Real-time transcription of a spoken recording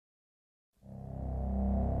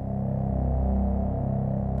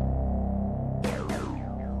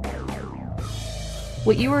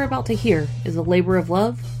What you are about to hear is a labor of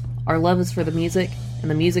love. Our love is for the music, and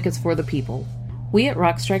the music is for the people. We at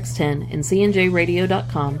Rock Strikes 10 and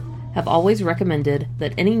CNJRadio.com have always recommended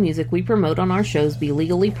that any music we promote on our shows be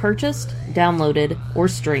legally purchased, downloaded, or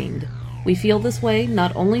streamed. We feel this way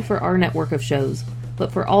not only for our network of shows,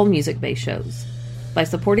 but for all music-based shows. By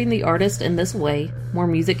supporting the artist in this way, more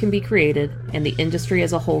music can be created, and the industry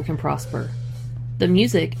as a whole can prosper. The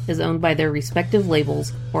music is owned by their respective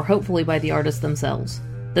labels, or hopefully by the artists themselves.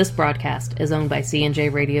 This broadcast is owned by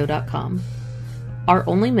CNJRadio.com. Our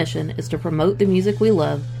only mission is to promote the music we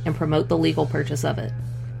love and promote the legal purchase of it.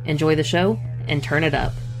 Enjoy the show and turn it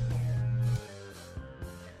up.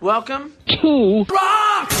 Welcome to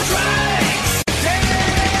Rock Strikes 10!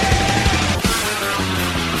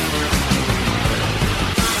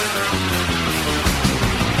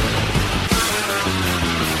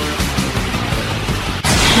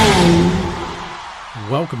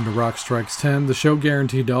 Welcome to Rock Strikes 10, the show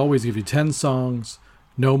guaranteed to always give you 10 songs,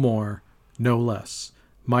 no more, no less.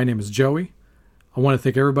 My name is Joey. I want to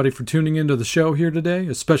thank everybody for tuning into the show here today,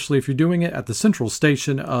 especially if you're doing it at the central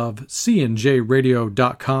station of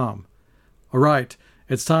CNJRadio.com. Alright,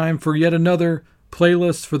 it's time for yet another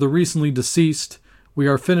playlist for the recently deceased. We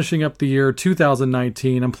are finishing up the year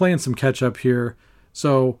 2019. I'm playing some catch up here.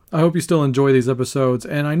 So, I hope you still enjoy these episodes,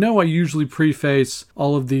 and I know I usually preface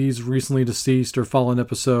all of these recently deceased or fallen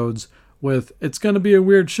episodes with, it's going to be a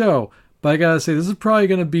weird show, but I gotta say, this is probably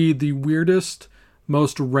going to be the weirdest,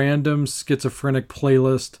 most random schizophrenic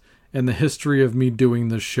playlist in the history of me doing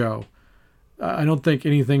this show. I don't think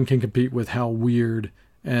anything can compete with how weird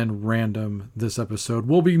and random this episode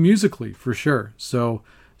will be musically, for sure. So,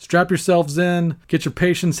 strap yourselves in, get your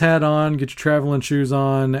patience hat on, get your traveling shoes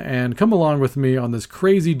on, and come along with me on this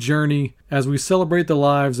crazy journey as we celebrate the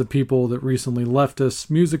lives of people that recently left us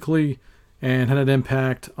musically and had an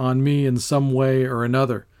impact on me in some way or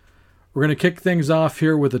another. We're going to kick things off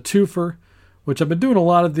here with a twofer, which I've been doing a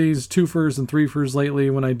lot of these twofers and threefers lately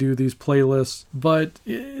when I do these playlists, but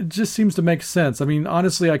it just seems to make sense. I mean,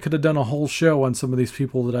 honestly, I could have done a whole show on some of these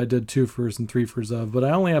people that I did twofers and threefers of, but I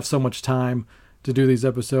only have so much time to do these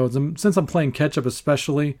episodes, and since I'm playing catch up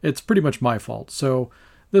especially, it's pretty much my fault. So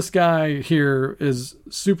this guy here is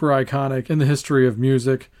super iconic in the history of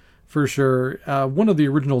music, for sure. One of the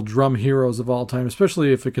original drum heroes of all time,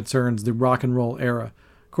 especially if it concerns the rock and roll era.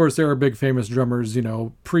 Of course, there are big famous drummers,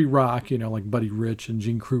 pre-rock, like Buddy Rich and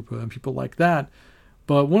Gene Krupa and people like that.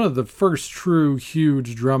 But one of the first true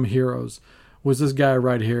huge drum heroes was this guy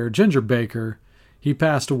right here, Ginger Baker. He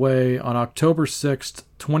passed away on October 6th,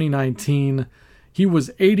 2019. He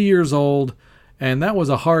was 80 years old, and that was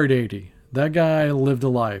a hard 80. That guy lived a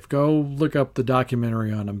life. Go look up the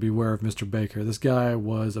documentary on him, Beware of Mr. Baker. This guy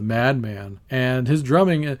was a madman. And his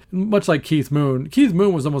drumming, much like Keith Moon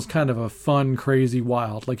was almost kind of a fun, crazy,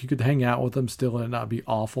 wild. Like you could hang out with him still and it not be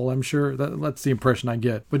awful, I'm sure. That's the impression I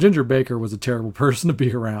get. But Ginger Baker was a terrible person to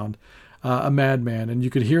be around. A madman, and you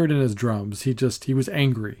could hear it in his drums. He was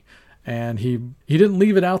angry. And he didn't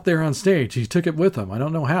leave it out there on stage. He took it with him. I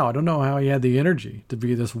don't know how. I don't know how he had the energy to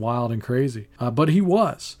be this wild and crazy. But he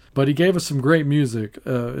was. But he gave us some great music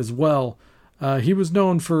as well. He was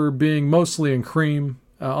known for being mostly in Cream,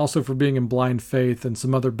 also for being in Blind Faith and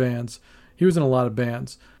some other bands. He was in a lot of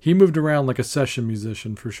bands. He moved around like a session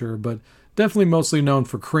musician for sure, but definitely mostly known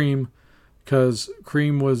for Cream, because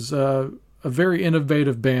Cream was a very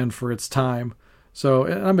innovative band for its time. So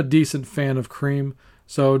I'm a decent fan of Cream.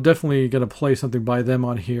 So definitely going to play something by them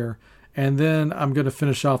on here. And then I'm going to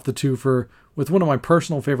finish off the twofer with one of my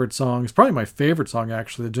personal favorite songs, probably my favorite song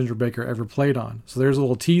actually that Ginger Baker ever played on. So there's a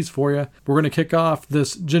little tease for you. We're going to kick off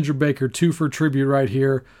this Ginger Baker twofer tribute right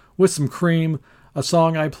here with some Cream, a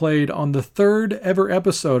song I played on the third ever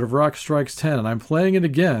episode of Rock Strikes 10. And I'm playing it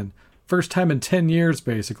again. First time in 10 years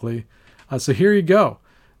basically. So here you go.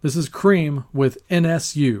 This is Cream with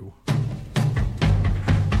NSU.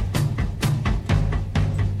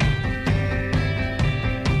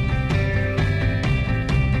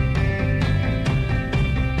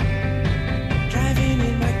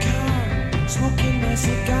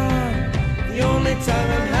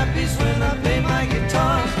 Time I'm happy is when I play my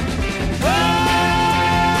guitar.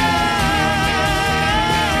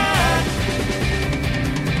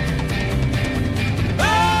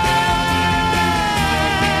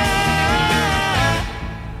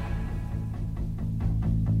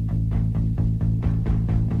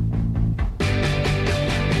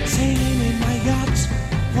 Sailing in my yacht,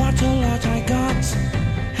 what a lot I got.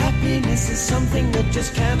 Happiness is something that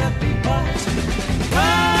just cannot be bought.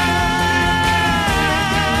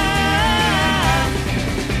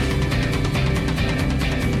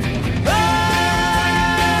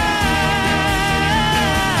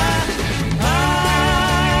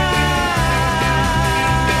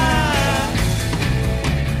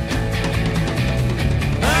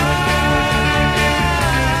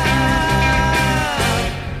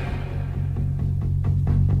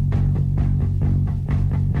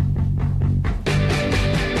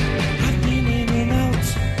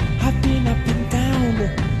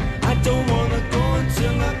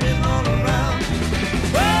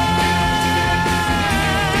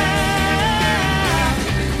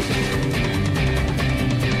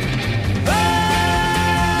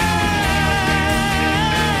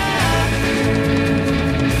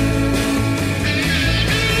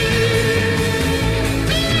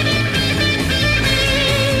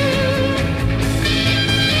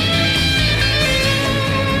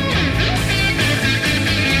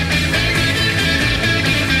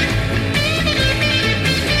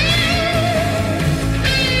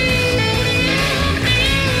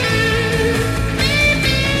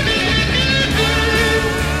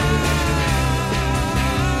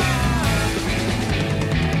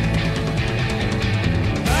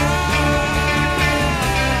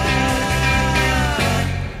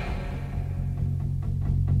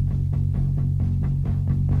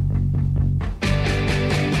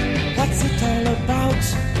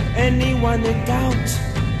 in doubt.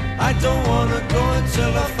 I don't wanna go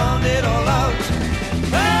until I found it all out.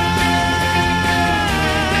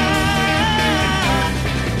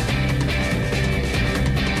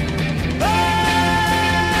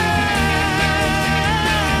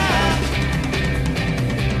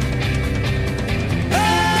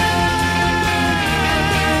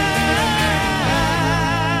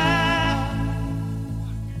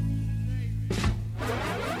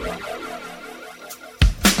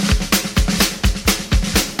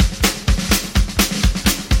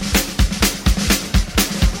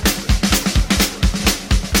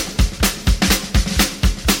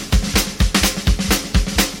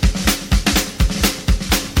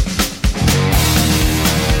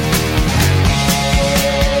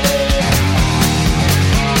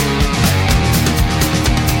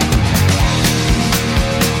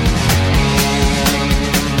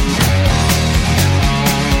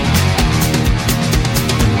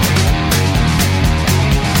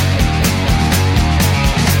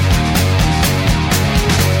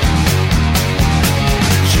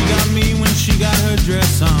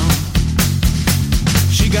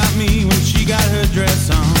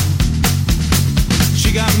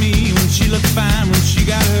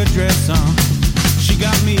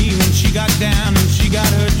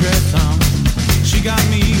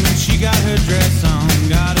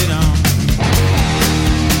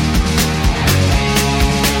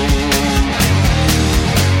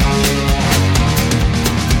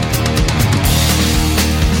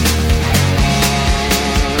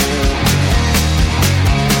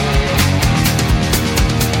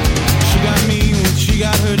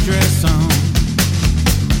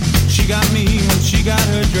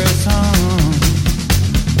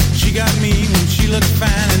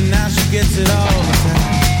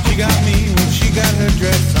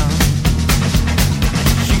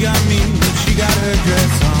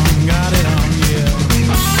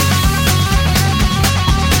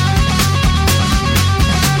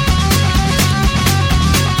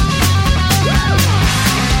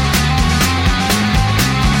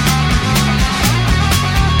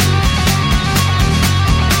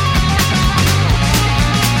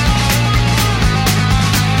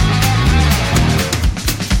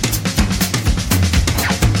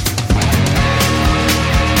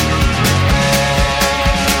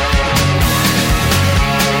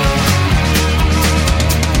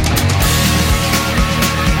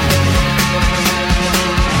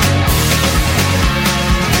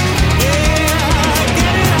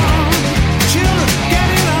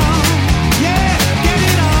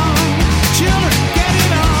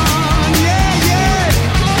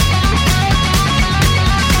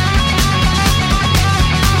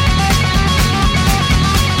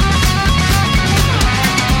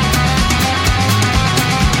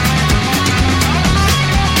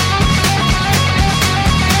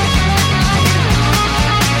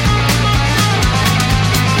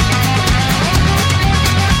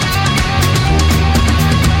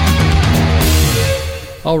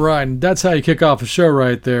 All right, that's how you kick off a show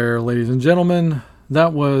right there, ladies and gentlemen.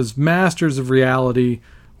 That was Masters of Reality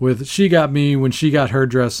with She Got Me When She Got Her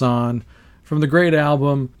Dress On from the great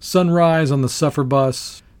album Sunrise on the Suffer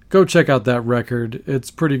Bus. Go check out that record. It's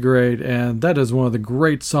pretty great, and that is one of the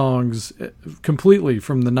great songs completely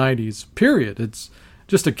from the 90s, period. It's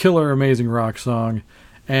just a killer, amazing rock song,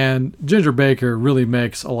 and Ginger Baker really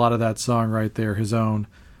makes a lot of that song right there his own.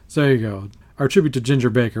 So there you go. Our tribute to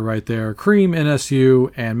Ginger Baker right there. Cream,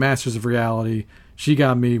 NSU, and Masters of Reality. She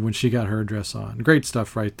Got Me When She Got Her Dress On. Great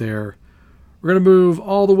stuff right there. We're going to move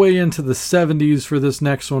all the way into the 70s for this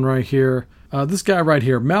next one right here. This guy right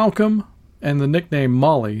here, Malcolm, and the nickname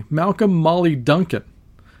Molly. Malcolm Molly Duncan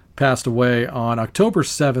passed away on October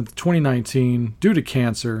 7th, 2019 due to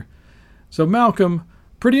cancer. So Malcolm,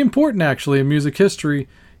 pretty important actually in music history.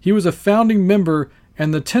 He was a founding member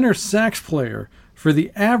and the tenor sax player for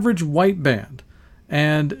the Average White Band.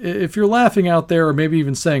 And if you're laughing out there or maybe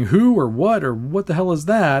even saying who or what the hell is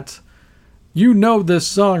that, you know this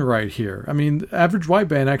song right here. I mean, Average White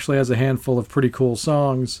Band actually has a handful of pretty cool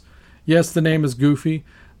songs. Yes, the name is goofy,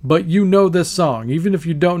 but you know this song. Even if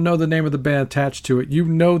you don't know the name of the band attached to it, you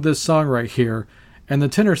know this song right here. And the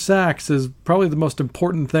tenor sax is probably the most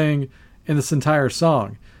important thing in this entire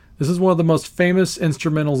song. This is one of the most famous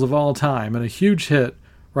instrumentals of all time and a huge hit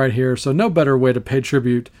right here. So no better way to pay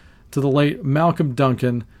tribute to the late Malcolm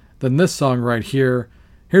Duncan than this song right here.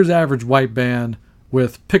 Here's Average White Band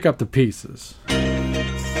with Pick Up the Pieces.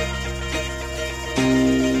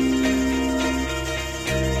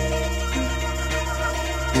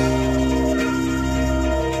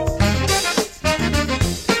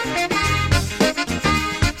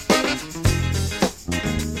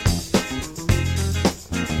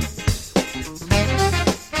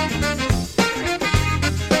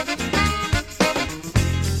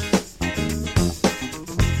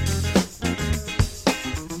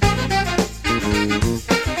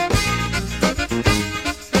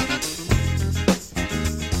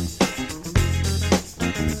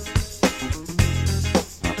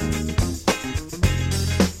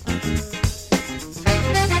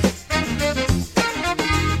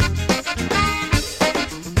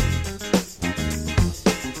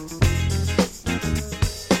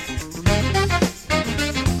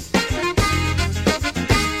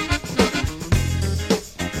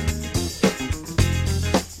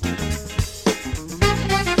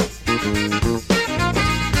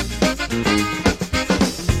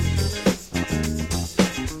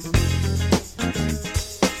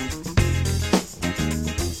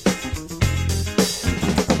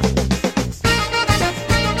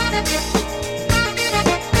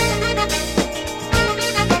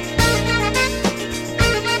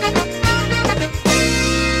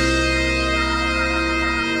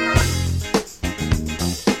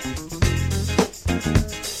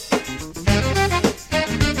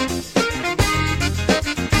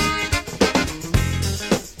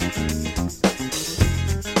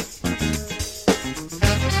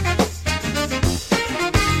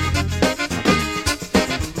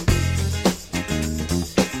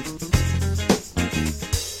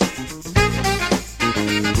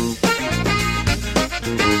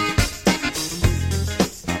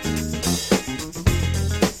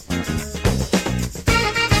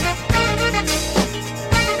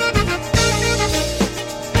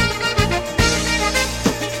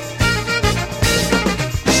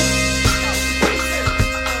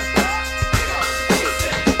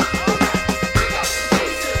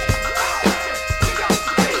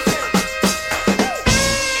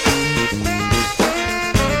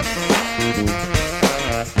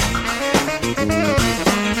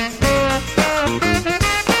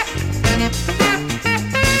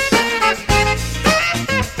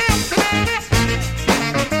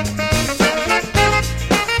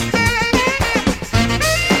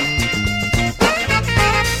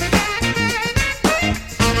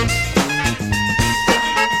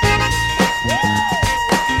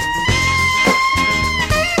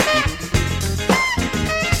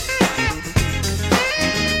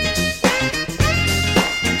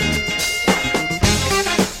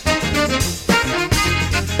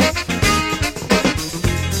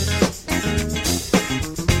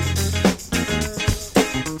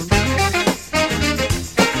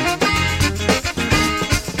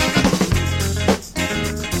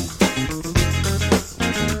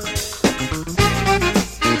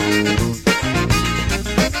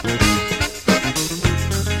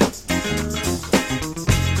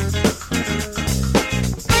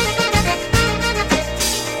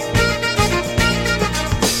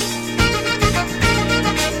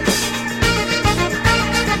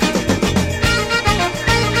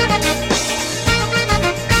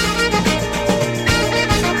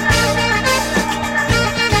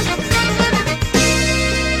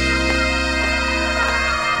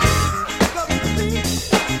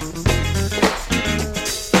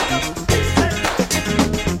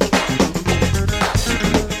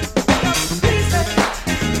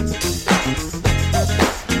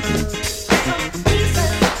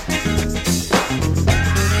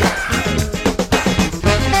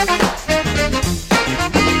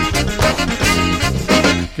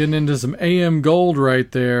 Getting into some AM Gold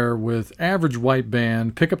right there with Average White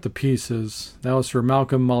Band, Pick Up the Pieces. That was for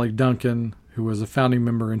Malcolm Molly Duncan, who was a founding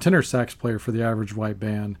member and tenor sax player for the Average White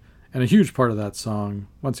Band, and a huge part of that song.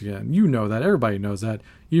 Once again, you know that. Everybody knows that.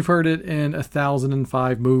 You've heard it in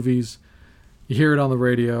 1,005 movies. You hear it on the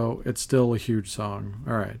radio. It's still a huge song.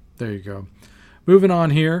 All right, there you go. Moving on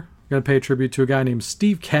here, I'm going to pay tribute to a guy named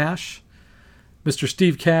Steve Cash. Mr.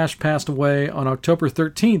 Steve Cash passed away on October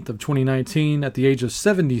 13th of 2019 at the age of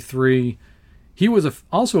 73. He was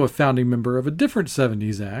also a founding member of a different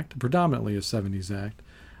 70s act, predominantly a 70s act,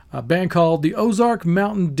 a band called the Ozark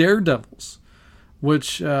Mountain Daredevils,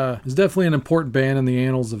 which is definitely an important band in the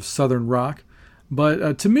annals of Southern rock.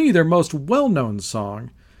 But to me, their most well-known song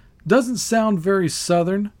doesn't sound very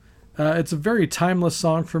Southern. It's a very timeless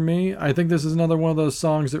song for me. I think this is another one of those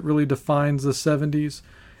songs that really defines the 70s.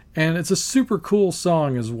 And it's a super cool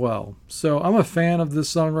song as well. So I'm a fan of this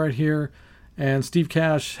song right here. And Steve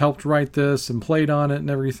Cash helped write this and played on it and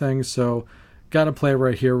everything. So got to play it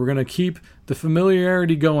right here. We're going to keep the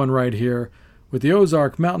familiarity going right here with the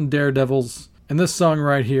Ozark Mountain Daredevils. And this song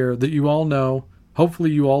right here that you all know,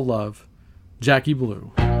 hopefully you all love, Jackie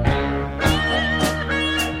Blue.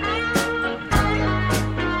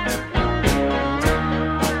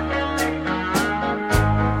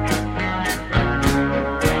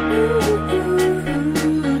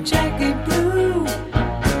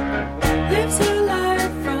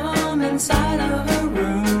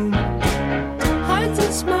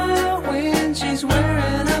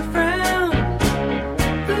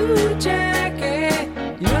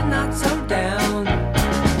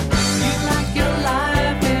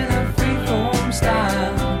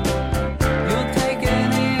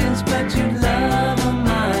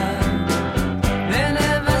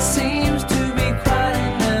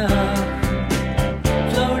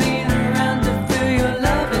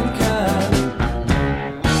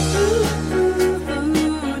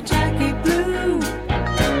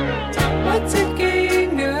 What's a game?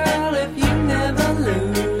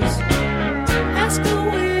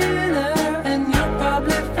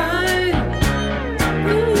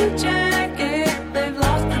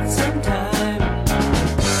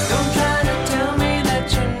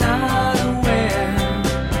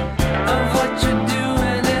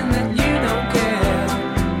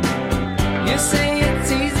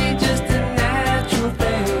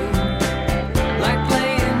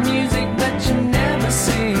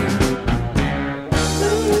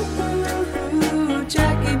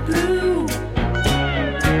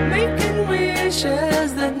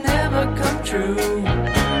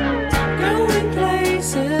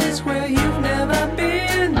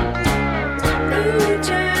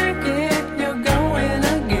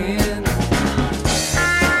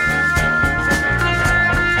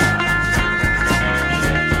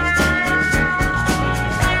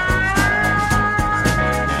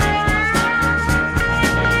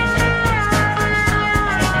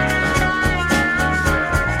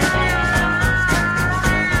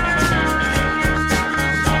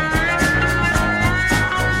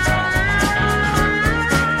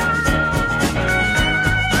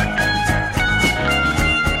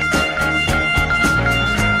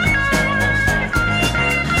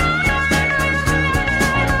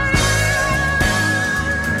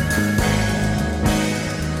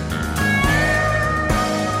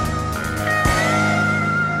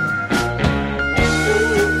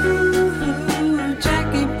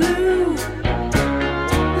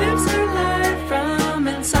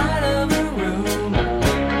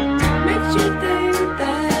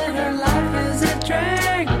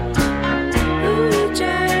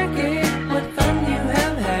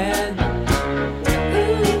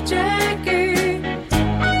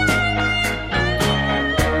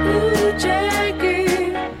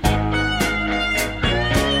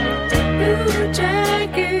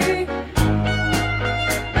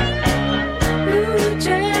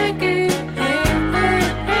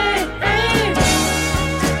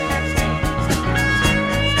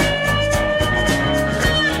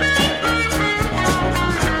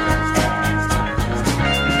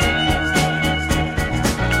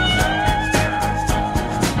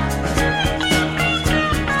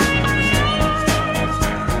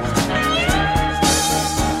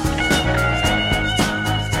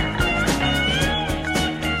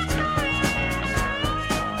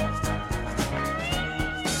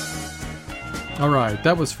 Alright,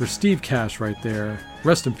 that was for Steve Cash right there.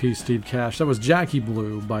 Rest in peace, Steve Cash. That was Jackie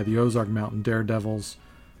Blue by the Ozark Mountain Daredevils.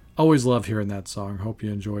 Always love hearing that song. Hope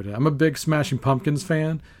you enjoyed it. I'm a big Smashing Pumpkins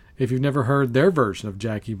fan. If you've never heard their version of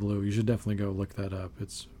Jackie Blue, you should definitely go look that up.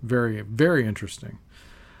 It's very, very interesting.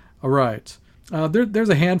 Alright. There's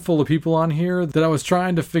a handful of people on here that I was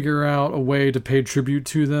trying to figure out a way to pay tribute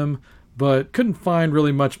to them, but couldn't find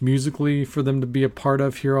really much musically for them to be a part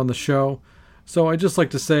of here on the show. So I'd just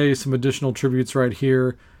like to say some additional tributes right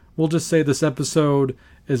here. We'll just say this episode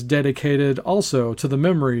is dedicated also to the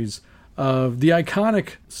memories of the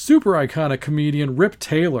iconic, super iconic comedian Rip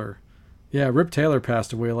Taylor. Yeah, Rip Taylor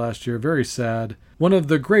passed away last year. Very sad. One of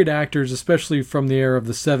the great actors, especially from the era of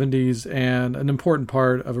the 70s, and an important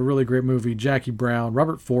part of a really great movie, Jackie Brown.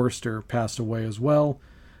 Robert Forster passed away as well.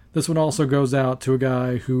 This one also goes out to a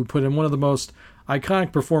guy who put in one of the most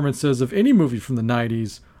iconic performances of any movie from the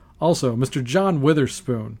 90s. Also, Mr. John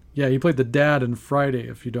Witherspoon. Yeah, he played the dad in Friday,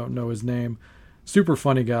 if you don't know his name. Super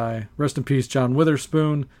funny guy. Rest in peace, John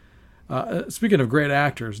Witherspoon. Speaking of great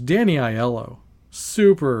actors, Danny Aiello.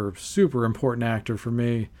 Super, super important actor for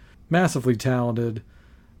me. Massively talented.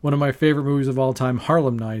 One of my favorite movies of all time,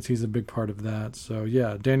 Harlem Nights. He's a big part of that. So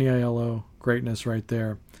yeah, Danny Aiello, greatness right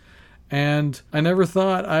there. And I never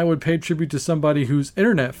thought I would pay tribute to somebody who's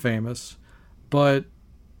internet famous, but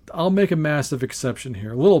I'll make a massive exception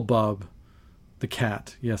here. Little Bub, the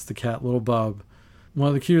cat. Yes, the cat, Little Bub. One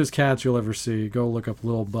of the cutest cats you'll ever see. Go look up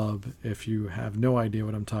Little Bub if you have no idea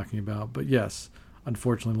what I'm talking about. But yes,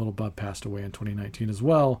 unfortunately, Little Bub passed away in 2019 as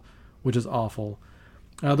well, which is awful.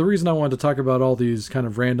 The reason I wanted to talk about all these kind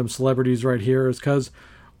of random celebrities right here is because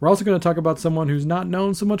we're also going to talk about someone who's not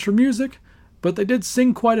known so much for music, but they did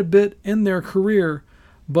sing quite a bit in their career.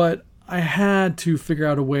 But I had to figure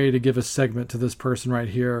out a way to give a segment to this person right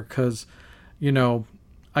here because, you know,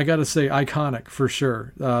 I got to say iconic for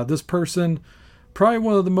sure. This person, probably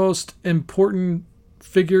one of the most important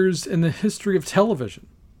figures in the history of television,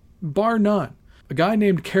 bar none. A guy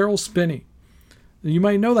named Caroll Spinney. You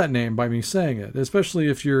might know that name by me saying it, especially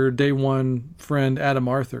if your day one friend Adam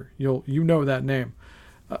Arthur. You know that name.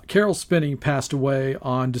 Caroll Spinney passed away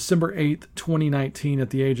on December 8th, 2019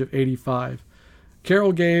 at the age of 85.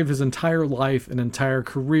 Caroll gave his entire life and entire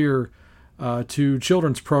career to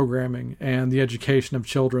children's programming and the education of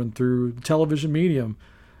children through the television medium.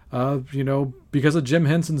 Because of Jim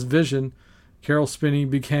Henson's vision, Caroll Spinney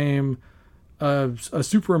became a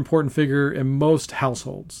super important figure in most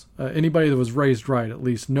households. Anybody that was raised right at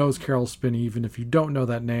least knows Caroll Spinney, even if you don't know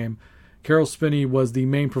that name. Caroll Spinney was the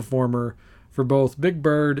main performer for both Big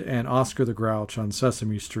Bird and Oscar the Grouch on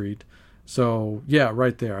Sesame Street. So, yeah,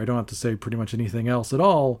 right there. I don't have to say pretty much anything else at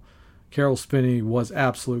all. Caroll Spinney was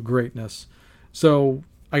absolute greatness. So,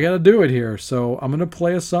 I gotta do it here. So, I'm gonna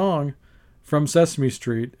play a song from Sesame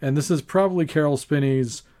Street, and this is probably Caroll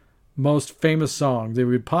Spinney's most famous song that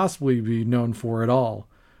would possibly be known for at all.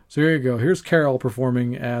 So here you go. Here's Caroll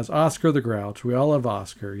performing as Oscar the Grouch. We all love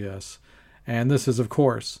Oscar, yes. And this is, of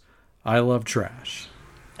course, I Love Trash.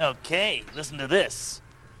 Okay, listen to this.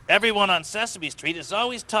 Everyone on Sesame Street is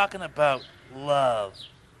always talking about love.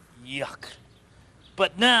 Yuck.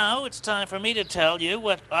 But now it's time for me to tell you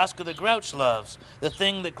what Oscar the Grouch loves. The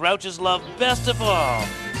thing that Grouches love best of all.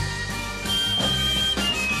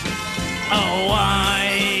 Oh,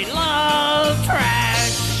 I love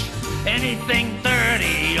trash. Anything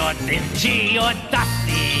dirty or dingy or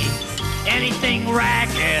dusty. Anything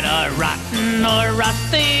ragged or rotten or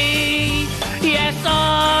rusty. Yes,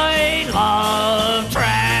 I love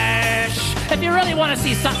trash. If you really want to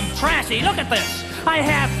see something trashy, look at this. I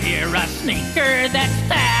have here a sneaker that's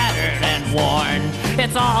tattered and worn.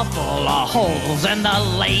 It's all full of holes and the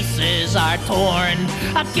laces are torn.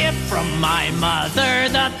 A gift from my mother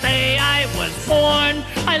the day I was born.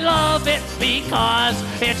 I love it because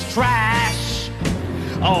it's trash.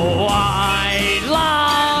 Oh, I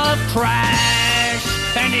love trash.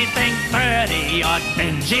 Anything dirty or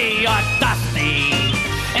dingy or dusty.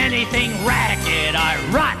 Anything ragged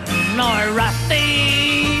or rotten or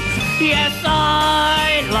rusty. Yes,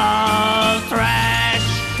 I love trash.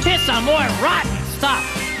 Here's some more rotten stuff.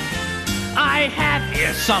 I have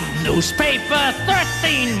here some newspaper,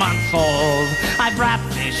 13 months old. I've wrapped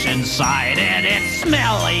this inside and it's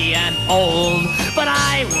smelly and old. But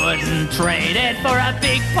I wouldn't trade it for a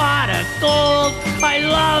big pot of gold. I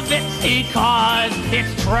love it because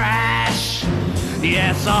it's trash.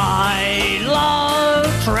 Yes, I love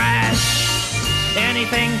trash.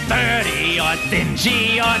 Anything dirty or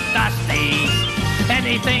dingy or dusty.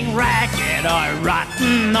 Anything ragged or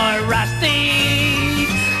rotten or rusty.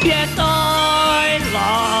 Yes, I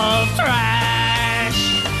love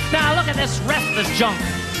trash. Now look at this restless junk.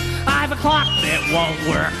 I've a clock that won't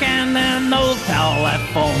work and then no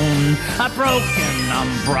telephone, a broken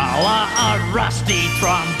umbrella, a rusty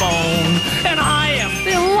trombone, and I am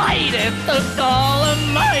delighted to call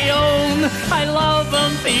them my own. I love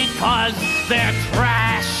them because they're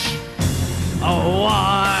trash. Oh,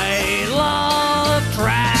 I love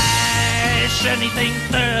trash. Anything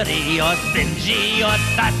dirty or dingy or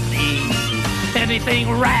dusty,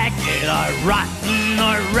 anything ragged or rotten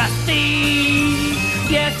or rusty.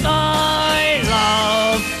 Yes, I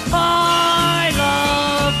love trash.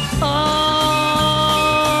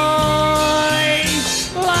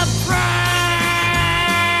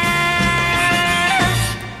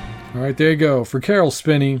 All right, there you go. For Carol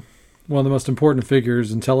Spinney, one of the most important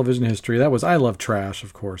figures in television history, that was I Love Trash,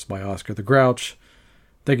 of course, by Oscar the Grouch.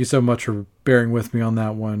 Thank you so much for bearing with me on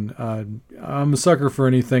that one. I'm a sucker for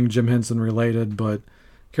anything Jim Henson related, but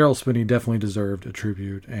Carol Spinney definitely deserved a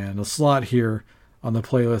tribute and a slot here on the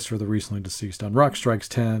playlist for the recently deceased on Rock Strikes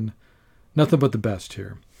 10. Nothing but the best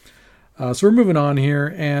here. So we're moving on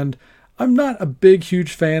here, and I'm not a big,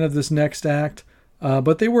 huge fan of this next act,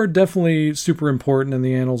 but they were definitely super important in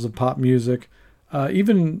the annals of pop music,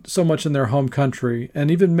 even so much in their home country,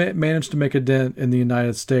 and even managed to make a dent in the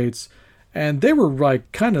United States. And they were like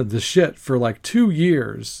kind of the shit for like 2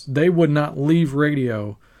 years. They would not leave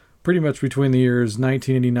radio pretty much between the years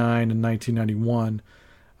 1989 and 1991.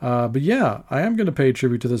 But yeah, I am going to pay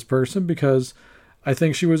tribute to this person because I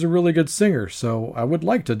think she was a really good singer. So I would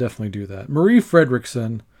like to definitely do that. Marie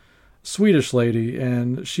Fredriksson, Swedish lady,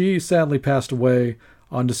 and she sadly passed away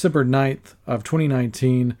on December 9th of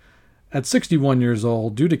 2019 at 61 years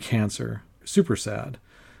old due to cancer. Super sad.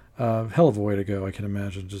 Hell of a way to go, I can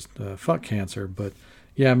imagine. Just fuck cancer. But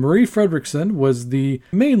yeah, Marie Fredriksson was the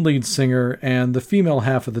main lead singer and the female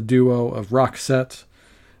half of the duo of Roxette.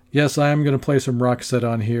 Yes, I am going to play some Roxette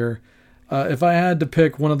on here. If I had to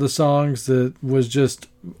pick one of the songs that was just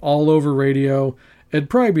all over radio,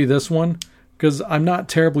 it'd probably be this one, because I'm not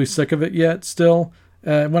terribly sick of it yet still.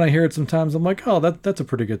 When I hear it sometimes, I'm like, oh, that's a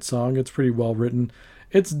pretty good song. It's pretty well written.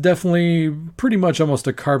 It's definitely pretty much almost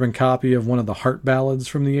a carbon copy of one of the Heart ballads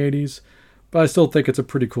from the 80s, but I still think it's a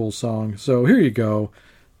pretty cool song. So here you go,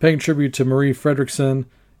 paying tribute to Marie Fredriksson.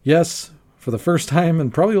 Yes, for the first time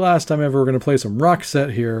and probably last time ever, we're going to play some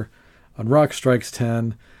Roxette here on Rock Strikes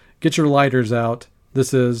 10. Get your lighters out.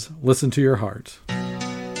 This is Listen to Your Heart.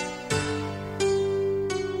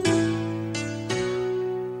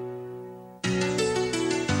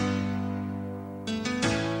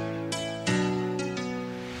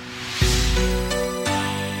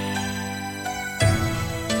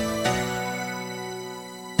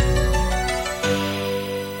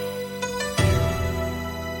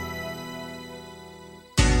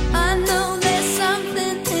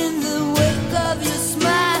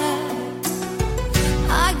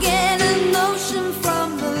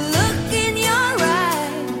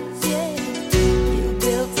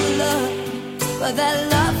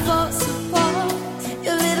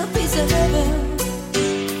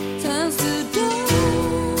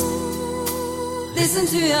 Listen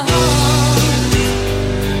to your heart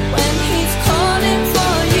when he's calling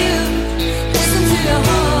for you. Listen to your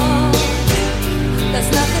heart. There's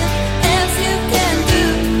nothing else you can do.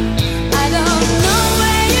 I don't know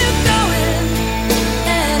where you're going,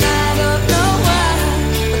 and I don't know why.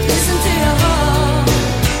 But listen to your heart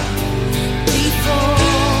before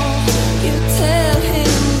you tell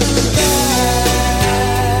him goodbye.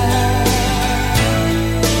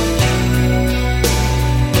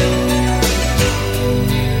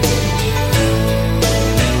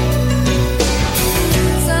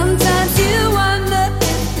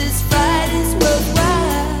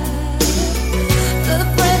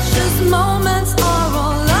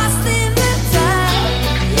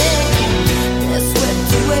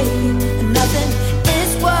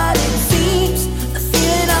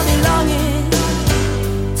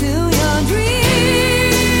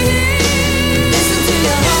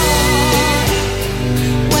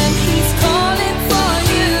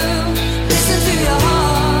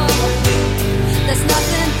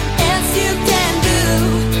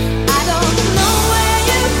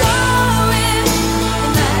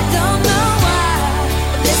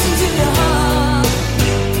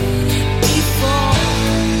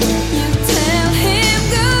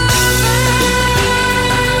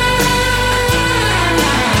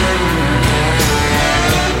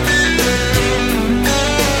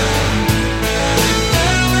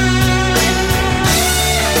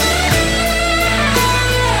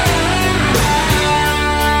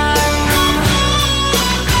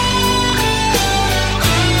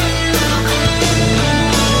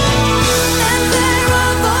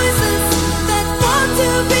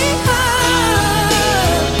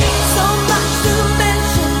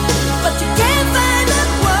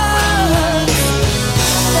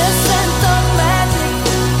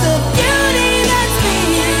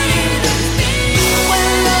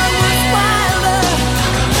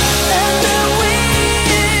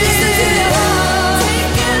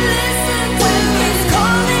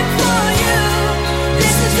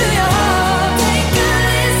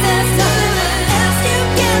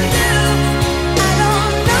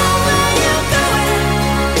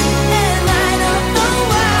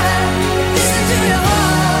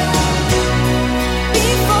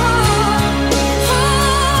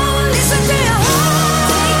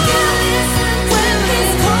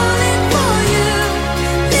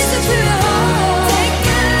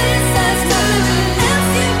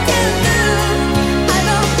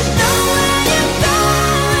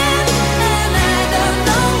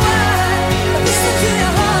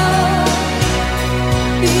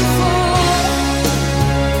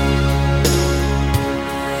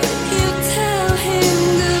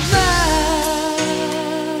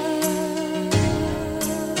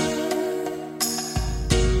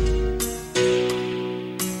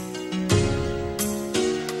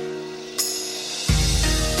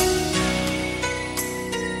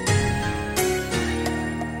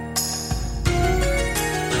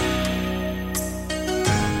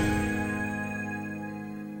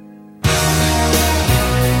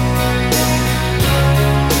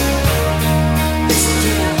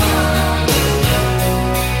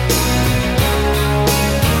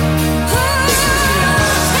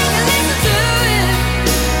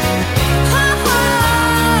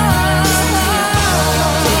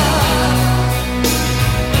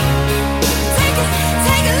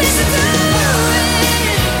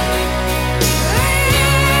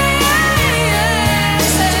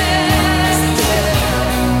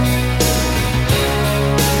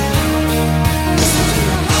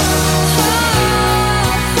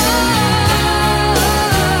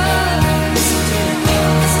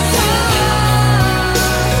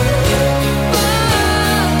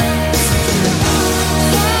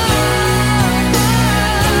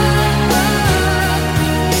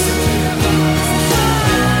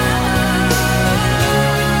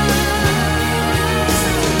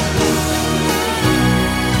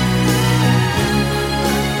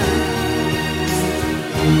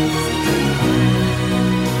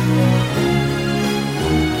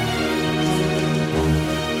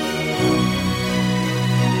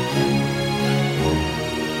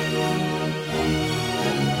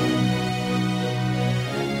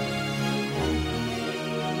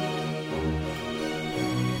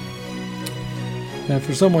 And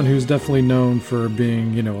for someone who's definitely known for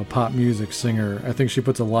being, a pop music singer, I think she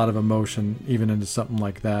puts a lot of emotion even into something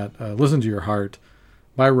like that. Listen to Your Heart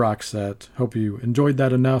by Roxette. Hope you enjoyed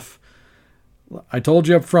that enough. I told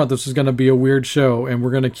you up front this was going to be a weird show, and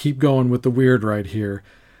we're going to keep going with the weird right here.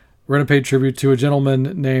 We're going to pay tribute to a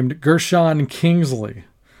gentleman named Gershon Kingsley.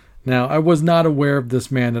 Now, I was not aware of this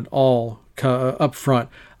man at all up front.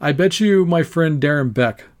 I bet you my friend Darren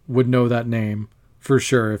Beck would know that name for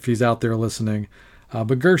sure if he's out there listening.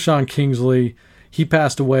 But Gershon Kingsley, he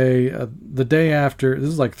passed away the day after. This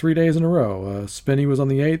is like 3 days in a row. Spinny was on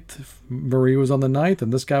the 8th, Marie was on the 9th,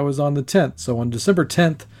 and this guy was on the 10th. So on December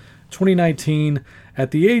 10th, 2019,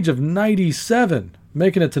 at the age of 97,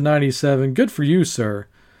 making it to 97, good for you, sir.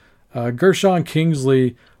 Gershon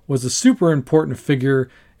Kingsley was a super important figure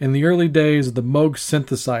in the early days of the Moog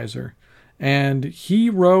synthesizer, and he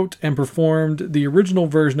wrote and performed the original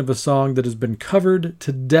version of a song that has been covered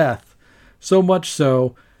to death, so much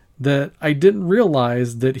so that I didn't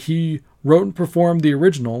realize that he wrote and performed the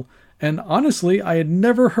original, and honestly, I had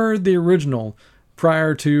never heard the original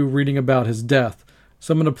prior to reading about his death.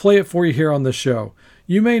 So I'm going to play it for you here on the show.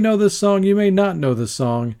 You may know this song, you may not know this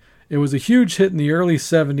song. It was a huge hit in the early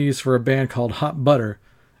 70s for a band called Hot Butter.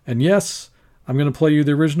 And yes, I'm going to play you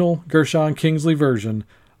the original Gershon Kingsley version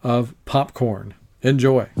of Popcorn.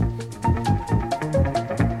 Enjoy.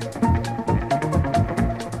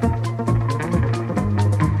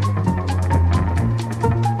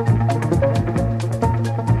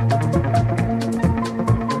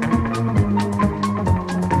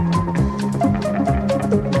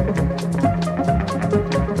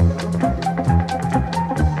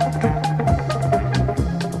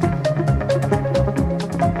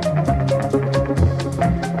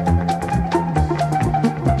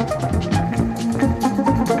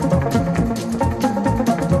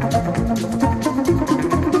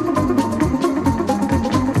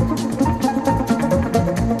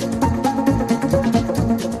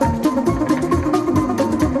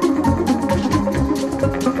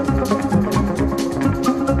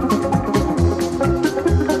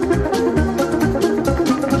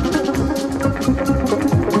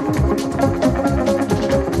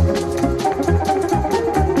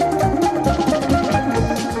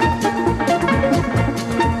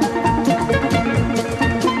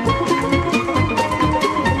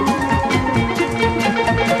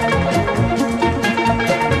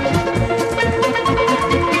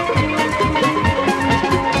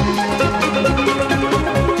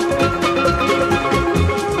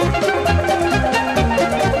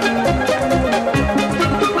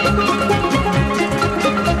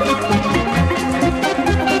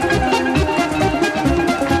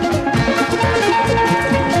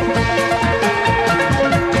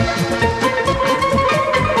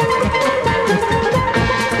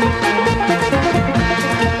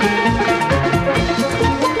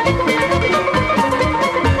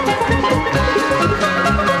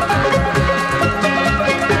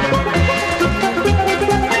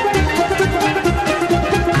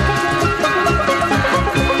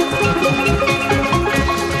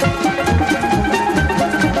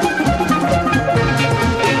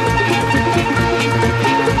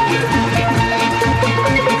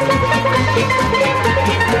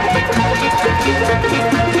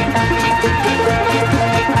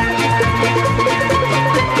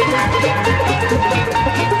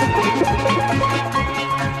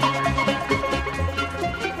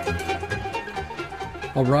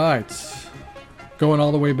 All right, going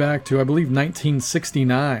all the way back to, I believe,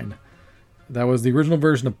 1969. That was the original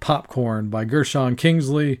version of Popcorn by Gershon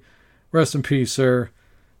Kingsley. Rest in peace, sir.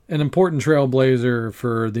 An important trailblazer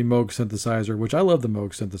for the Moog synthesizer, which I love the Moog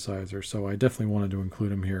synthesizer, so I definitely wanted to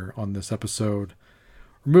include him here on this episode.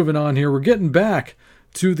 We're moving on here. We're getting back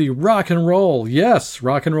to the rock and roll. Yes,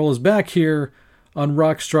 rock and roll is back here on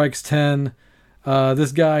Rock Strikes 10.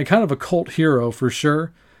 This guy, kind of a cult hero for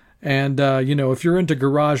sure. And, if you're into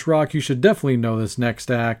garage rock, you should definitely know this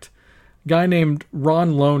next act. A guy named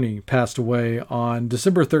Ron Loney passed away on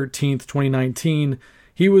December 13th, 2019.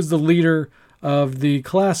 He was the leader of the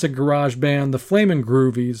classic garage band, the Flamin'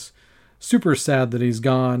 Groovies. Super sad that he's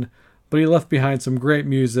gone, but he left behind some great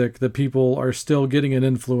music that people are still getting an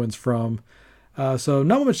influence from. So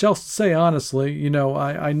not much else to say, honestly.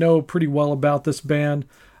 I know pretty well about this band.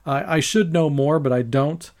 I should know more, but I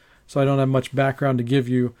don't, so I don't have much background to give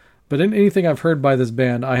you. But in anything I've heard by this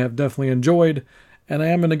band, I have definitely enjoyed, and I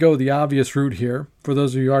am going to go the obvious route here. For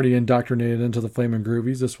those of you already indoctrinated into the Flamin'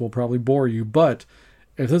 Groovies, this will probably bore you, but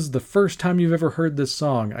if this is the first time you've ever heard this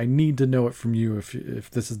song, I need to know it from you if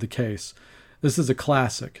this is the case. This is a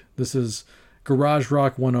classic. This is Garage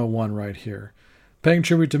Rock 101 right here. Paying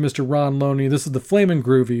tribute to Mr. Ron Loney, this is the Flamin'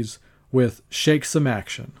 Groovies with Shake Some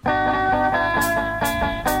Action.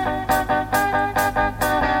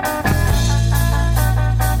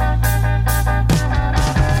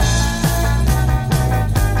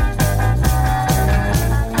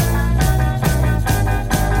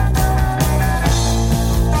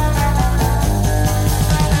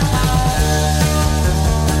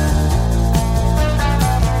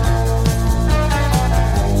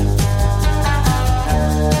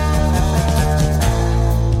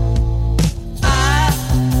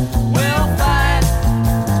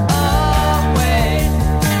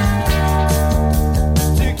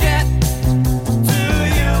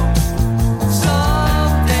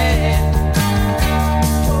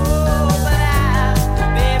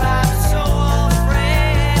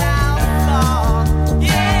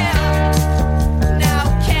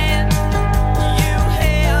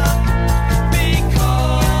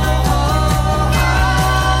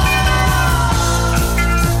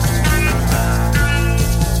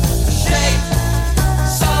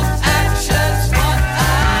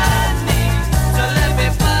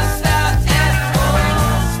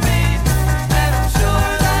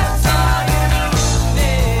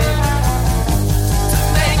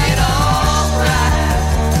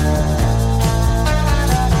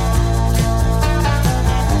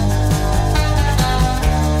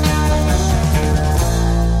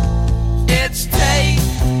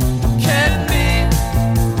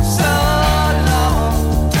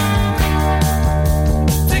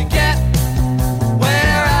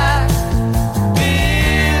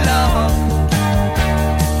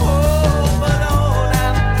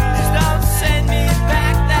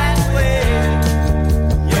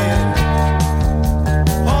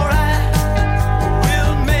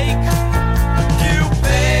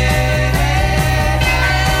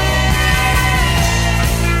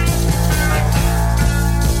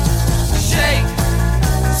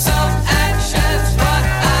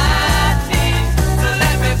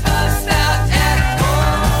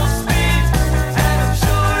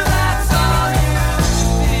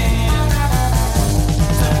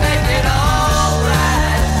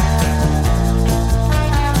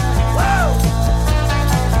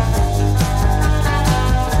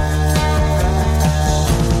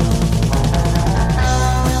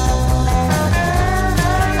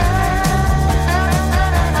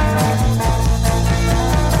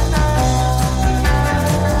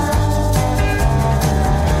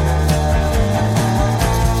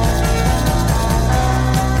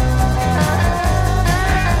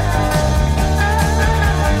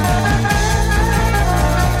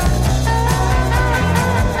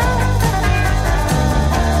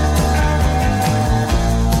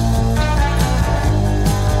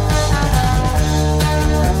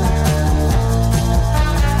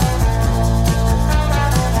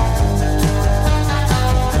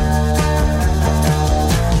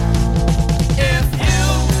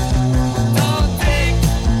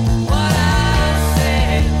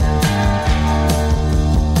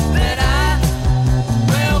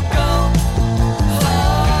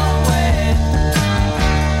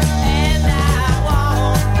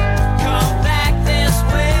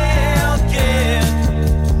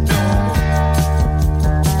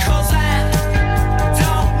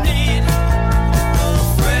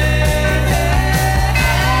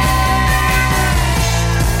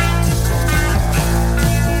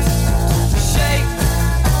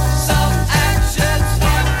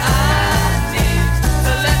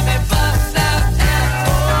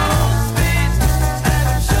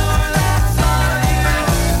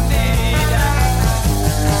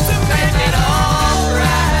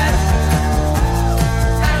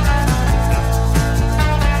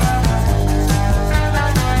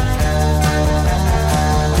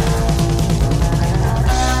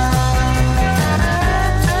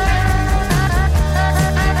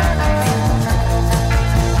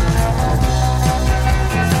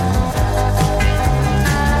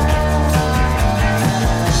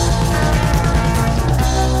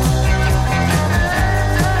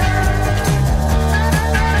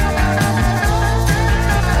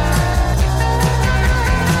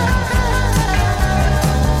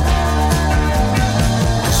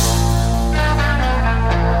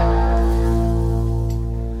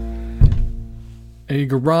 A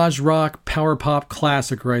garage rock power pop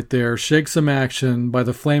classic right there. Shake Some Action by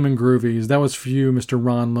the Flamin' Groovies. That was for you, Mr.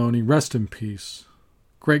 Ron Loney. Rest in peace.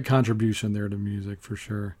 Great contribution there to music for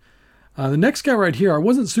sure. The next guy right here I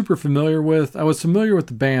wasn't super familiar with. I was familiar with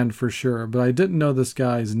the band for sure, but I didn't know this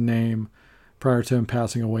guy's name prior to him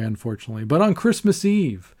passing away, unfortunately. But on Christmas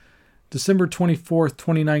Eve, December 24th,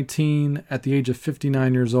 2019, at the age of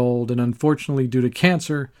 59 years old, and unfortunately due to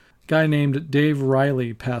cancer, a guy named Dave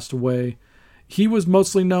Riley passed away. He was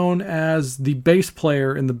mostly known as the bass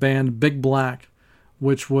player in the band Big Black,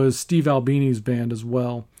 which was Steve Albini's band as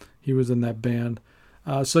well. He was in that band.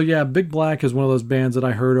 Big Black is one of those bands that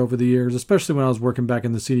I heard over the years, especially when I was working back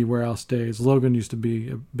in the CD warehouse days. Logan used to be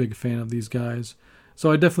a big fan of these guys.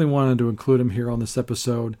 So I definitely wanted to include him here on this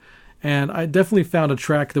episode. And I definitely found a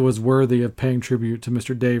track that was worthy of paying tribute to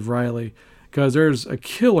Mr. Dave Riley, because there's a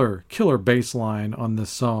killer bass line on this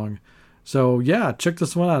song. So yeah, check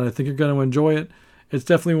this one out. I think you're going to enjoy it. It's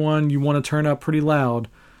definitely one you want to turn up pretty loud.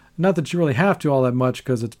 Not that you really have to all that much,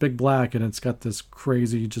 because it's Big Black and it's got this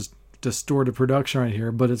crazy, just distorted production right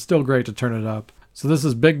here, but it's still great to turn it up. So this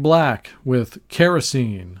is Big Black with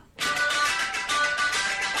Kerosene.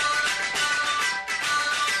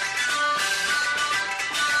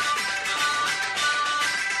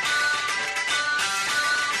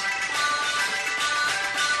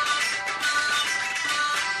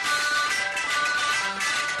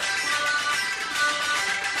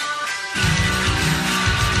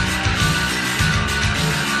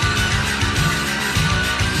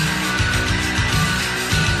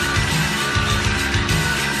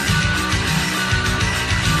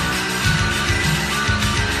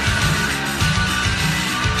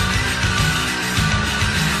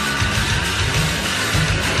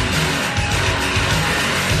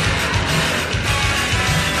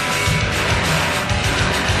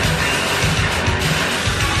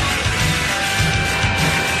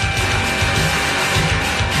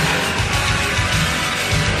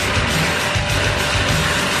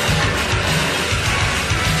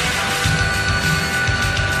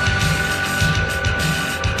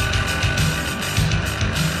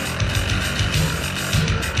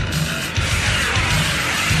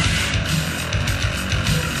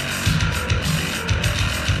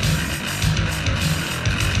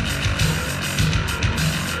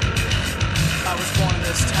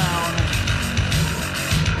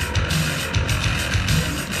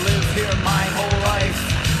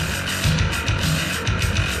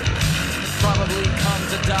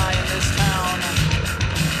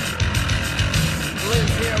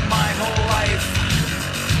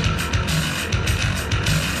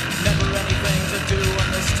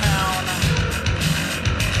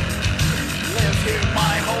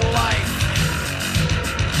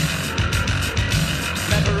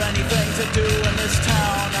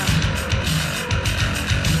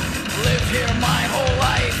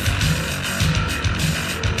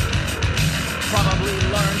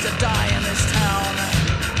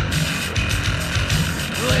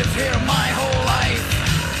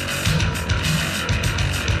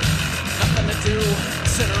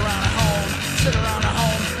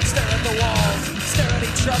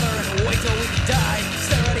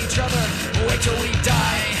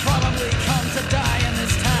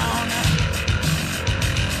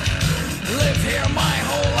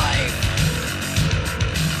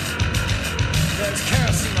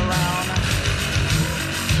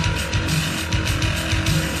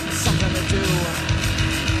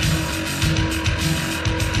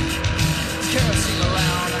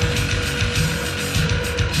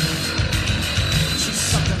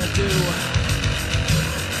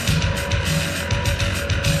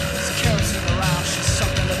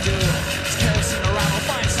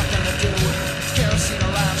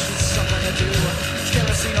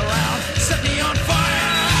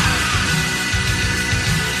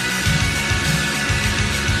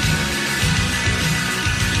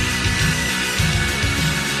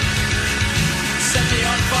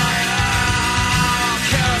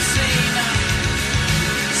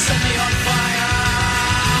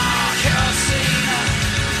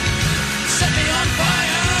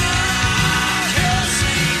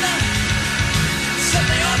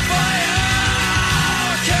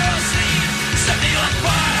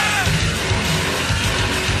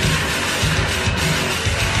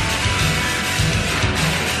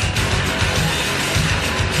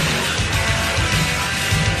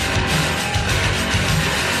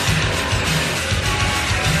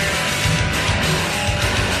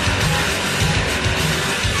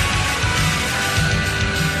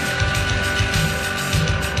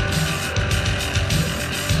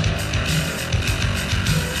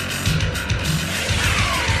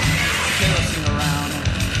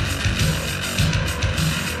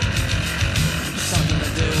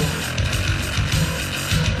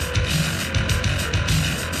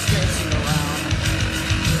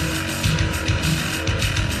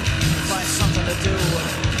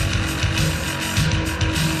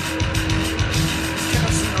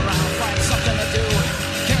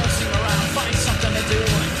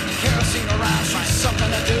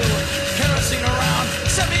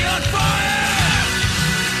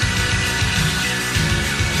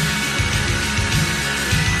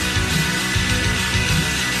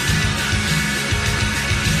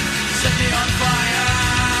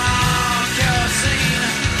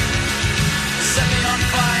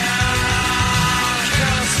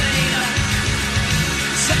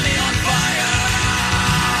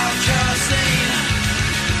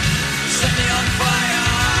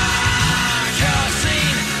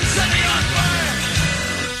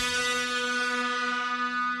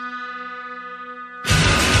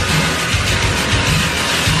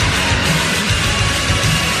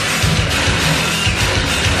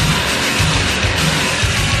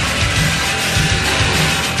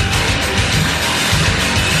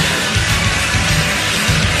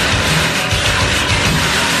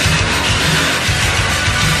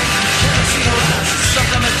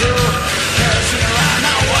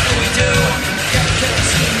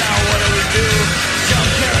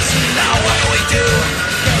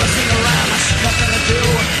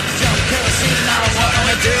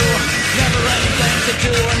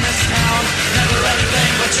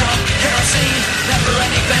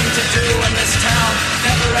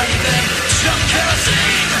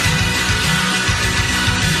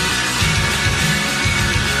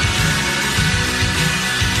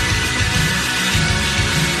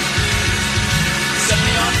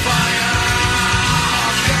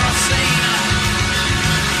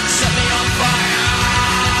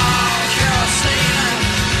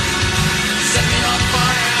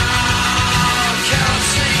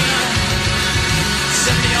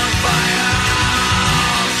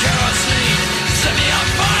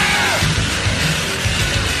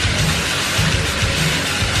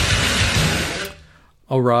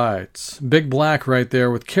 All right. Big Black right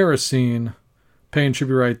there with Kerosene, paying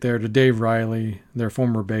tribute right there to Dave Riley, their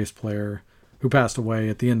former bass player, who passed away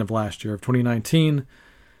at the end of last year of 2019.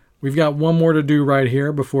 We've got one more to do right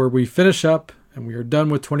here before we finish up, and we are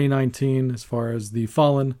done with 2019 as far as the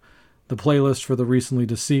Fallen, the playlist for the recently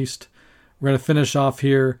deceased. We're going to finish off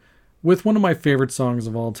here with one of my favorite songs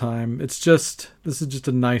of all time. This is just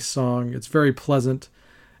a nice song. It's very pleasant.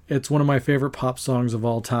 It's one of my favorite pop songs of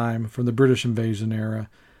all time from the British Invasion era,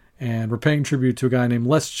 and we're paying tribute to a guy named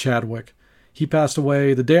Les Chadwick. He passed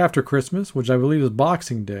away the day after Christmas, which I believe is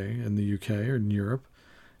Boxing Day in the UK or in Europe,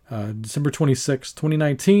 December 26,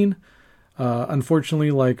 2019.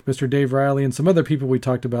 Unfortunately, like Mr. Dave Riley and some other people we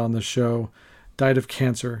talked about on this show, died of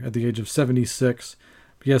cancer at the age of 76.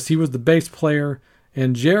 But yes, he was the bass player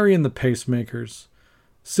in Jerry and the Pacemakers.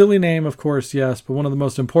 Silly name, of course, yes, but one of the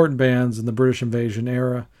most important bands in the British Invasion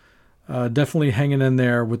era. Definitely hanging in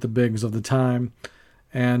there with the bigs of the time.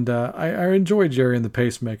 And I enjoy Jerry and the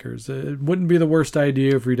Pacemakers. It wouldn't be the worst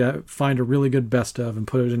idea if you'd find a really good best of and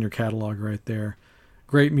put it in your catalog right there.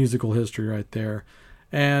 Great musical history right there.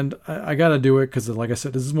 And I got to do it because, like I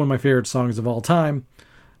said, this is one of my favorite songs of all time.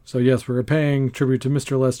 So yes, we're paying tribute to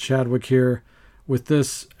Mr. Les Chadwick here with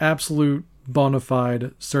this absolute bona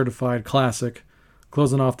fide certified classic.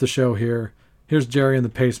 Closing off the show here. Here's Jerry and the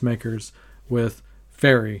Pacemakers with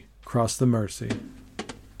Ferry Cross the Mersey.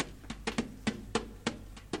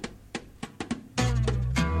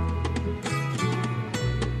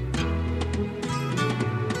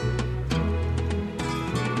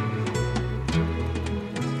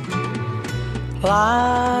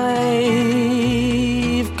 Life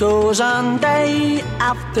goes on day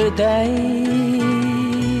after day.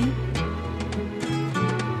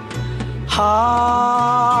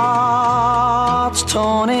 Hearts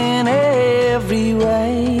torn in every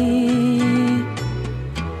way.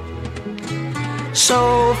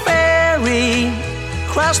 So ferry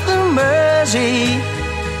cross the Mersey,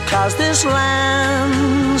 'cause this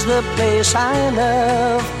land's the place I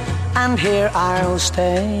love, and here I'll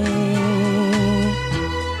stay.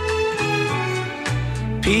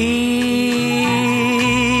 People,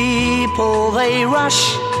 they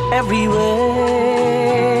rush everywhere,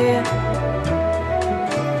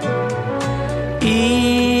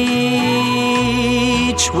 each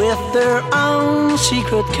with their own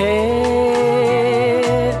secret care.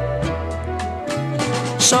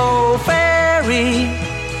 So ferry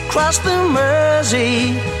cross the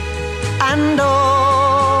Mersey and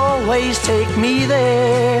always take me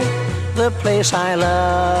there, the place I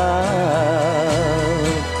love.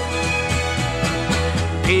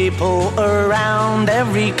 People around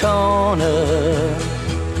every corner,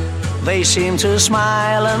 they seem to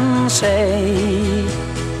smile and say,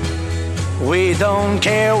 we don't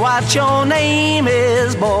care what your name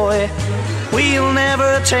is, boy, we'll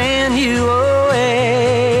never turn you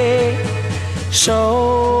away. So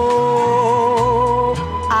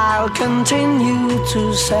I'll continue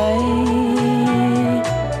to say,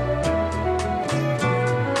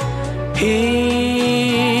 here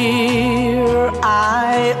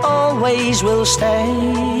I always will stay.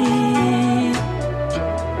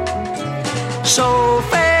 So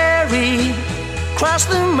ferry cross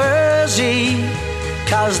the Mersey,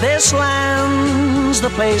 'cause this land's the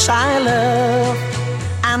place I love,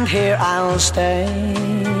 and here I'll stay,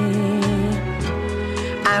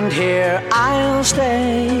 and here I'll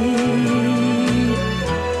stay,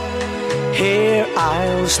 here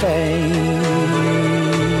I'll stay.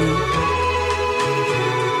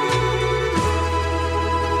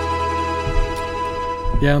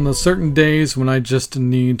 Yeah, on those certain days when I just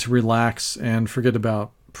need to relax and forget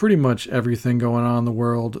about pretty much everything going on in the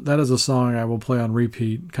world, that is a song I will play on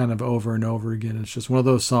repeat kind of over and over again. It's just one of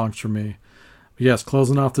those songs for me. But yes,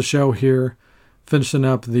 closing off the show here, finishing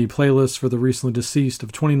up the playlist for the recently deceased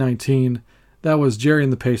of 2019. That was Jerry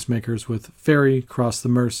and the Pacemakers with Ferry Cross the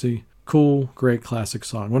Mersey. Cool, great classic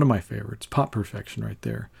song. One of my favorites. Pop perfection right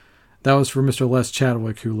there. That was for Mr. Les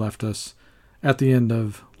Chadwick, who left us at the end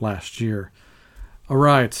of last year. All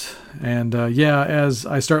right, and as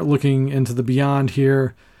I start looking into the beyond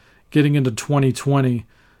here, getting into 2020,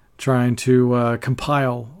 trying to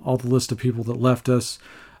compile all the list of people that left us,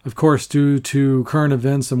 of course, due to current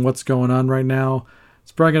events and what's going on right now,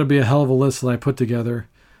 it's probably going to be a hell of a list that I put together,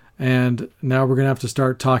 and now we're going to have to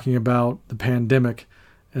start talking about the pandemic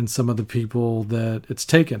and some of the people that it's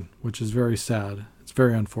taken, which is very sad. It's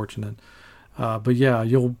very unfortunate. But yeah,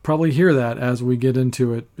 you'll probably hear that as we get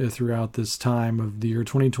into it throughout this time of the year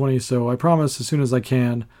 2020. So I promise as soon as I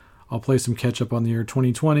can, I'll play some catch up on the year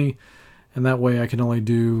 2020. And that way I can only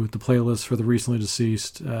do the playlist for the recently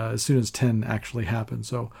deceased as soon as 10 actually happens.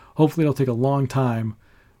 So hopefully it'll take a long time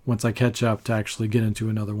once I catch up to actually get into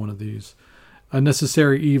another one of these. A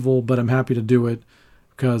necessary evil, but I'm happy to do it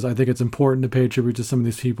because I think it's important to pay tribute to some of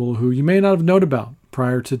these people who you may not have known about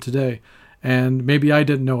prior to today. And maybe I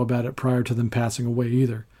didn't know about it prior to them passing away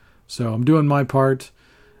either. So I'm doing my part,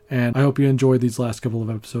 and I hope you enjoyed these last couple of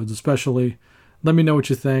episodes especially. Let me know what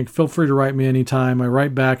you think. Feel free to write me anytime. I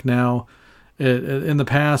write back now. In the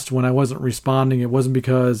past, when I wasn't responding, it was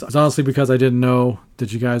honestly because I didn't know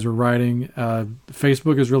that you guys were writing.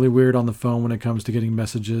 Facebook is really weird on the phone when it comes to getting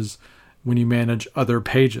messages when you manage other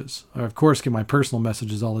pages. I, of course, get my personal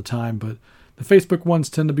messages all the time, but the Facebook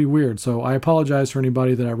ones tend to be weird. So I apologize for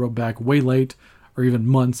anybody that I wrote back way late or even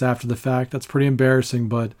months after the fact. That's pretty embarrassing,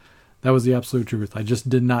 but that was the absolute truth. I just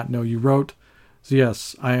did not know you wrote. So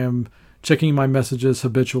yes, I am checking my messages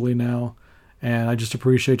habitually now. And I just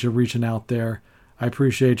appreciate you reaching out there. I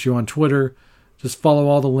appreciate you on Twitter. Just follow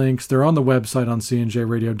all the links. They're on the website on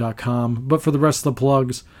cnjradio.com. But for the rest of the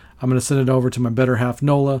plugs, I'm going to send it over to my better half,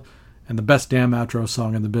 Nola, and the best damn outro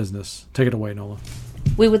song in the business. Take it away, Nola.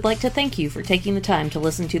 We would like to thank you for taking the time to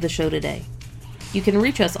listen to the show today. You can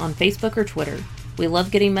reach us on Facebook or Twitter. We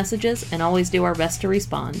love getting messages and always do our best to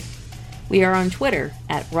respond. We are on Twitter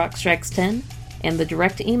at rockstrikes10, and the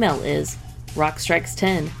direct email is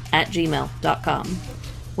rockstrikes10@gmail.com.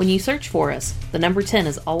 When you search for us, the number 10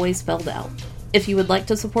 is always spelled out. If you would like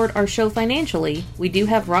to support our show financially, we do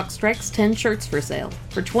have Rock Strikes 10 shirts for sale.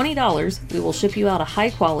 For $20, we will ship you out a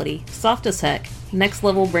high-quality, soft-as-heck,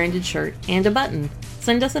 next-level branded shirt and a button.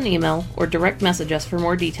 Send us an email or direct message us for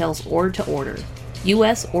more details or to order.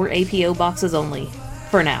 U.S. or APO boxes only,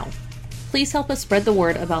 for now. Please help us spread the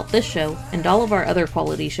word about this show and all of our other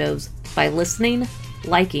quality shows by listening,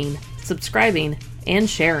 liking, subscribing, and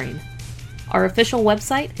sharing. Our official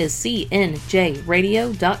website is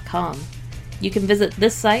cnjradio.com. You can visit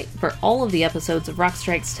this site for all of the episodes of Rock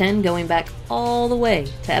Strikes 10 going back all the way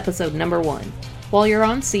to episode number 1. While you're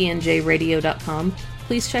on cnjradio.com,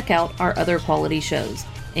 please check out our other quality shows,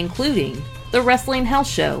 including The Wrestling House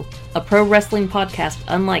Show, a pro wrestling podcast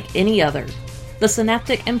unlike any other, The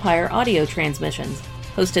Synaptic Empire audio transmissions,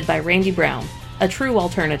 hosted by Randy Brown, a true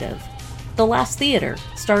alternative, The Last Theater,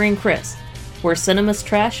 starring Chris, where cinema's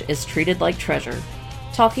trash is treated like treasure,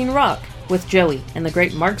 Talking Rock with Joey and the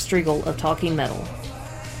great Mark Striegel of Talking Metal,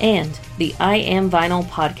 and the I Am Vinyl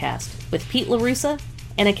podcast with Pete LaRussa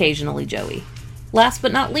and occasionally Joey. Last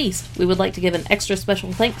but not least, we would like to give an extra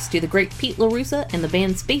special thanks to the great Pete LaRussa and the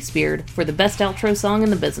band Spacebeard for the best outro song in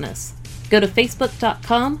the business. Go to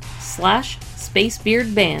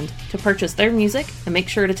facebook.com/SpaceBeardBand to purchase their music and make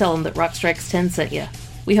sure to tell them that Rock Strikes 10 sent you.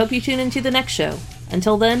 We hope you tune into the next show.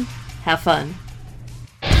 Until then, have fun.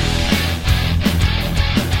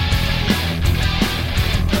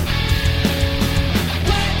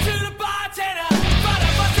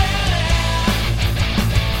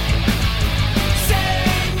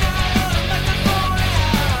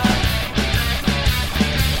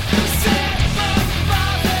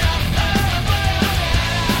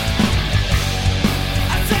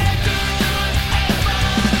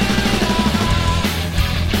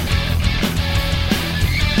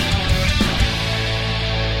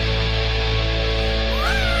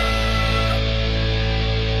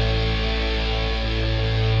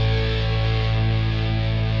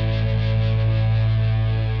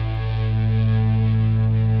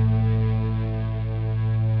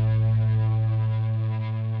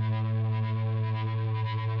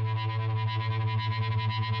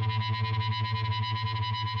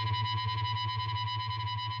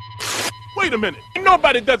 Wait a minute.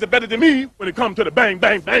 Nobody does it better than me when it comes to the bang,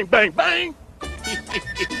 bang, bang, bang, bang.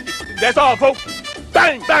 That's all, folks.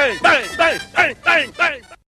 Bang, bang, bang, bang, bang, bang, bang.